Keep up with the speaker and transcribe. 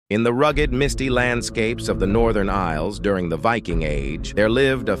In the rugged, misty landscapes of the Northern Isles during the Viking Age, there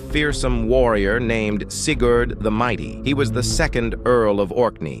lived a fearsome warrior named Sigurd the Mighty. He was the second Earl of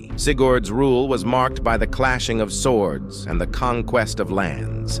Orkney. Sigurd's rule was marked by the clashing of swords and the conquest of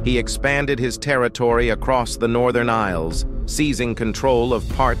lands. He expanded his territory across the Northern Isles, seizing control of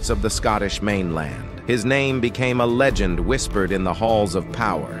parts of the Scottish mainland. His name became a legend whispered in the halls of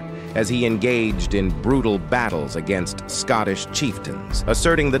power, as he engaged in brutal battles against Scottish chieftains,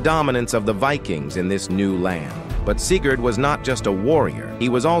 asserting the dominance of the Vikings in this new land. But Sigurd was not just a warrior, he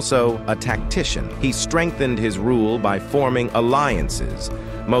was also a tactician. He strengthened his rule by forming alliances,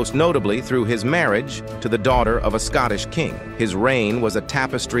 most notably through his marriage to the daughter of a Scottish king. His reign was a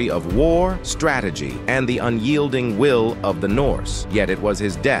tapestry of war, strategy, and the unyielding will of the Norse, yet it was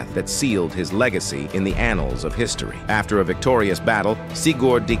his death that sealed his legacy in the annals of history. After a victorious battle,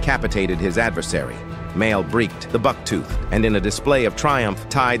 Sigurd decapitated his adversary, Mael-Breekt the Buck-toothed, and in a display of triumph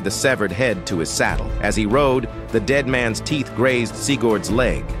tied the severed head to his saddle. As he rode, the dead man's teeth grazed Sigurd's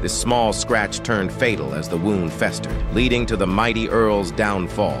leg. This small scratch turned fatal as the wound festered, leading to the mighty Earl's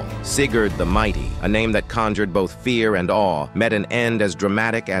downfall. Sigurd the Mighty, a name that conjured both fear and awe, met an end as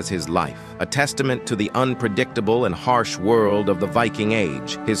dramatic as his life, a testament to the unpredictable and harsh world of the Viking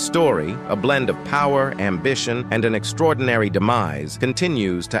Age. His story, a blend of power, ambition, and an extraordinary demise,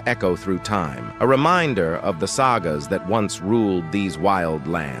 continues to echo through time, a reminder of the sagas that once ruled these wild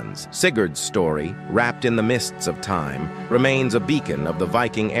lands. Sigurd's story, wrapped in the mists of time, remains a beacon of the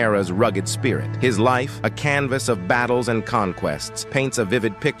Viking era's rugged spirit. His life, a canvas of battles and conquests, paints a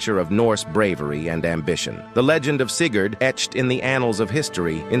vivid picture of Norse bravery and ambition. The legend of Sigurd, etched in the annals of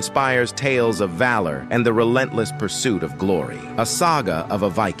history, inspires tales of valor and the relentless pursuit of glory. A saga of a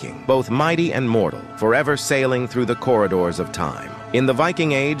Viking, both mighty and mortal, forever sailing through the corridors of time. In the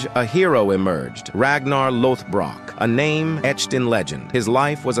Viking Age, a hero emerged, Ragnar Lothbrok, a name etched in legend. His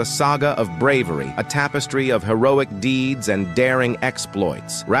life was a saga of bravery, a tapestry of heroic deeds and daring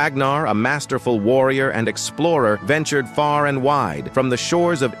exploits. Ragnar, a masterful warrior and explorer, ventured far and wide, from the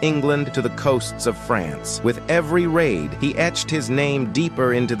shores of England to the coasts of France. With every raid, he etched his name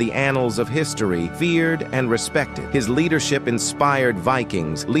deeper into the annals of history, feared and respected. His leadership inspired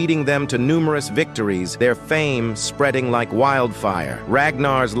Vikings, leading them to numerous victories, their fame spreading like wildfire.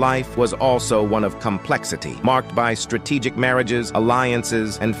 Ragnar's life was also one of complexity, marked by strategic marriages,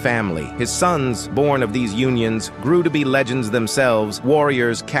 alliances, and family. His sons, born of these unions, grew to be legends themselves,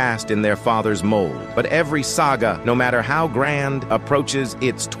 warriors cast in their father's mold. But every saga, no matter how grand, approaches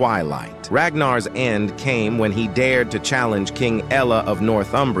its twilight. Ragnar's end came when he dared to challenge King Ella of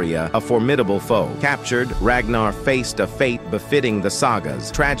Northumbria, a formidable foe. Captured, Ragnar faced a fate befitting the sagas,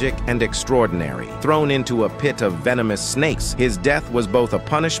 tragic and extraordinary. Thrown into a pit of venomous snakes, his death was both a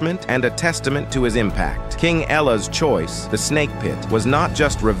punishment and a testament to his impact. King Ella's choice, the snake pit, was not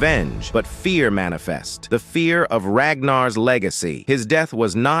just revenge, but fear manifest, the fear of Ragnar's legacy. His death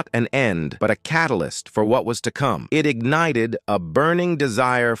was not an end, but a catalyst for what was to come. It ignited a burning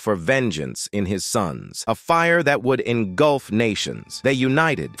desire for vengeance in his sons, a fire that would engulf nations. They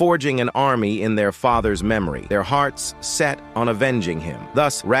united, forging an army in their father's memory, their hearts set on avenging him.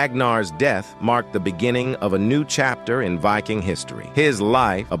 Thus, Ragnar's death marked the beginning of a new chapter in Viking history. His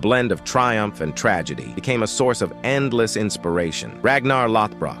life, a blend of triumph and tragedy, became a source of endless inspiration. Ragnar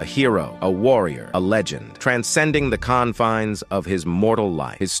Lothbrok, a hero, a warrior, a legend, transcending the confines of his mortal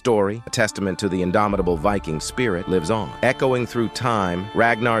life. His story, a testament to the indomitable Viking spirit, lives on. Echoing through time,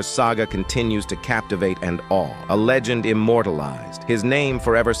 Ragnar's saga continues to captivate and awe, a legend immortalized, his name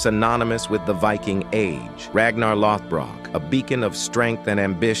forever synonymous with the Viking Age. Ragnar Lothbrok, a beacon of strength and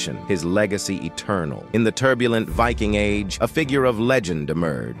ambition, his legacy eternal. In the turbulent Viking Age, a figure of legend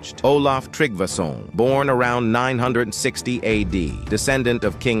emerged. Olaf Tryggvason, born around 960 AD, descendant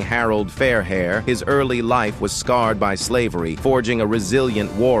of King Harald Fairhair, his early life was scarred by slavery, forging a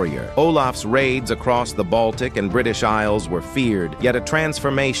resilient warrior. Olaf's raids across the Baltic and British Isles were feared, yet a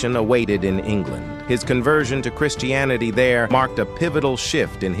transformation awaited in England. His conversion to Christianity there marked a pivotal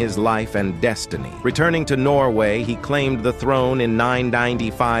shift in his life and destiny. Returning to Norway, he claimed the throne in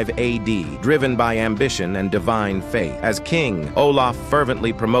 995 AD, driven by ambition and divine faith. As king, Olaf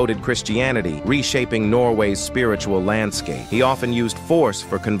fervently promoted Christianity, reshaping Norway's spiritual landscape. He often used force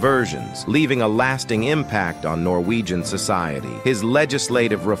for conversions, leaving a lasting impact on Norwegian society. His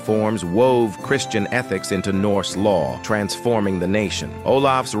legislative reforms wove Christian ethics into Norse law, transforming the nation.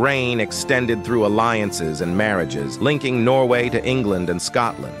 Olaf's reign extended through alliances and marriages, linking Norway to England and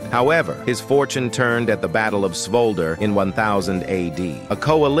Scotland. However, his fortune turned at the Battle of Svolder in 1000 AD. A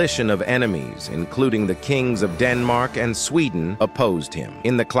coalition of enemies, including the kings of Denmark and Sweden, opposed him.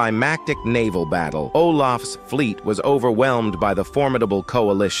 In the climactic naval battle, Olaf's fleet was overwhelmed by the formidable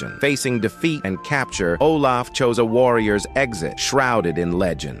coalition. Facing defeat and capture, Olaf chose a warrior's exit, shrouded in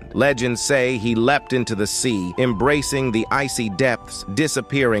legend. Legends say he leapt into the sea, embracing the icy depths,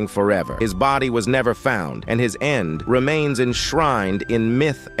 disappearing forever. His body was never found, and his end remains enshrined in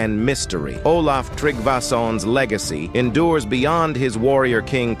myth and mystery. Olaf Tryggvason's legacy endures beyond his warrior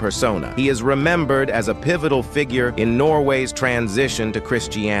king persona. He is remembered as a pivotal figure in Norway's transition to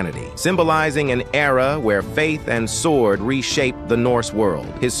Christianity, symbolizing an era where faith and sword reshaped the Norse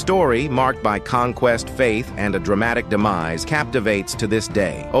world. His story, marked by conquest, faith, and a dramatic demise, captivates to this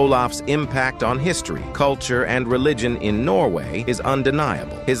day. Olaf's impact on history, culture, and religion in Norway is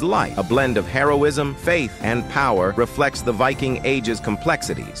undeniable. His life, a blend of heroism, faith, and power, reflects the Viking Age's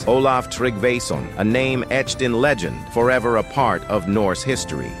complexities. Olaf Tryggvason, a name etched in legend, forever a part of Norse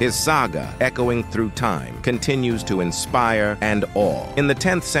history. His saga, echoing through time, continues to inspire and awe. In the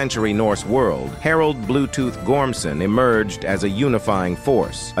 10th century Norse world, Harald Bluetooth Gormsson emerged as a unifying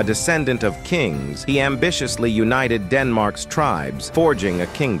force. A descendant of kings, he ambitiously united Denmark's tribes, forging a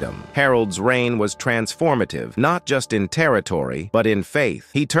kingdom. Harald's reign was transformative, not just in territory, but in faith.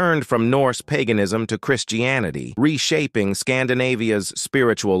 He turned from Norse paganism to Christianity, reshaping Scandinavia's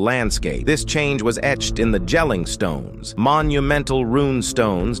spiritual landscape. This change was etched in the gelling stones, monumental rune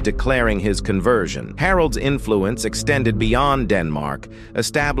stones declaring his conversion. Harald's influence extended beyond Denmark,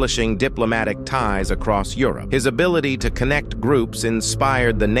 establishing diplomatic ties across Europe. His ability to connect groups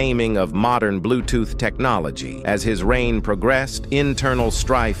inspired the naming of modern Bluetooth technology. As his reign progressed, internal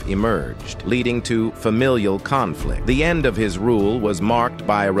strife emerged, leading to familial conflict. The end of his rule was marked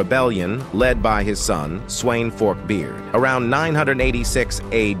by a rebellion led by his son, Sweyn Forkbeard. Around 986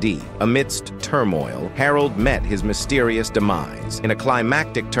 AD, amidst turmoil, Harald met his mysterious demise. In a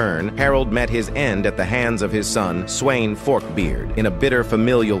climactic turn, Harald met his end at the hands of his son, Sweyn Forkbeard. In a bitter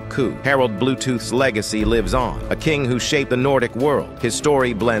familial coup, Harald Bluetooth's legacy lives on, a king who shaped the Nordic world. His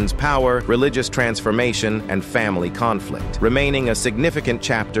story blends power, religious transformation, and family conflict, remaining a significant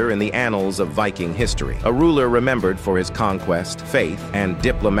chapter in the annals of Viking history. A ruler remembered for his conquest, faith, and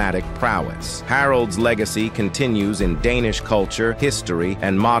diplomatic prowess. Harald's legacy continues in Danish culture, history,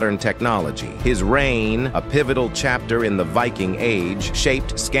 and modern technology. His reign, a pivotal chapter in the Viking Age,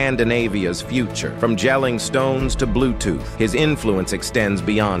 shaped Scandinavia's future. From gelling stones to Bluetooth, his influence extends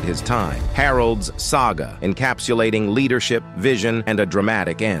beyond his time. Harald's saga, encapsulating leadership, vision, and a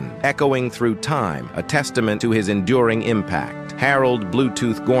dramatic end. Echoing through time, a testament to his enduring impact. Harald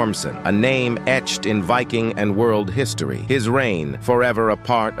Bluetooth Gormsson, a name etched in Viking and world history. His reign, forever a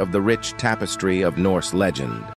part of the rich tapestry of Norse legend.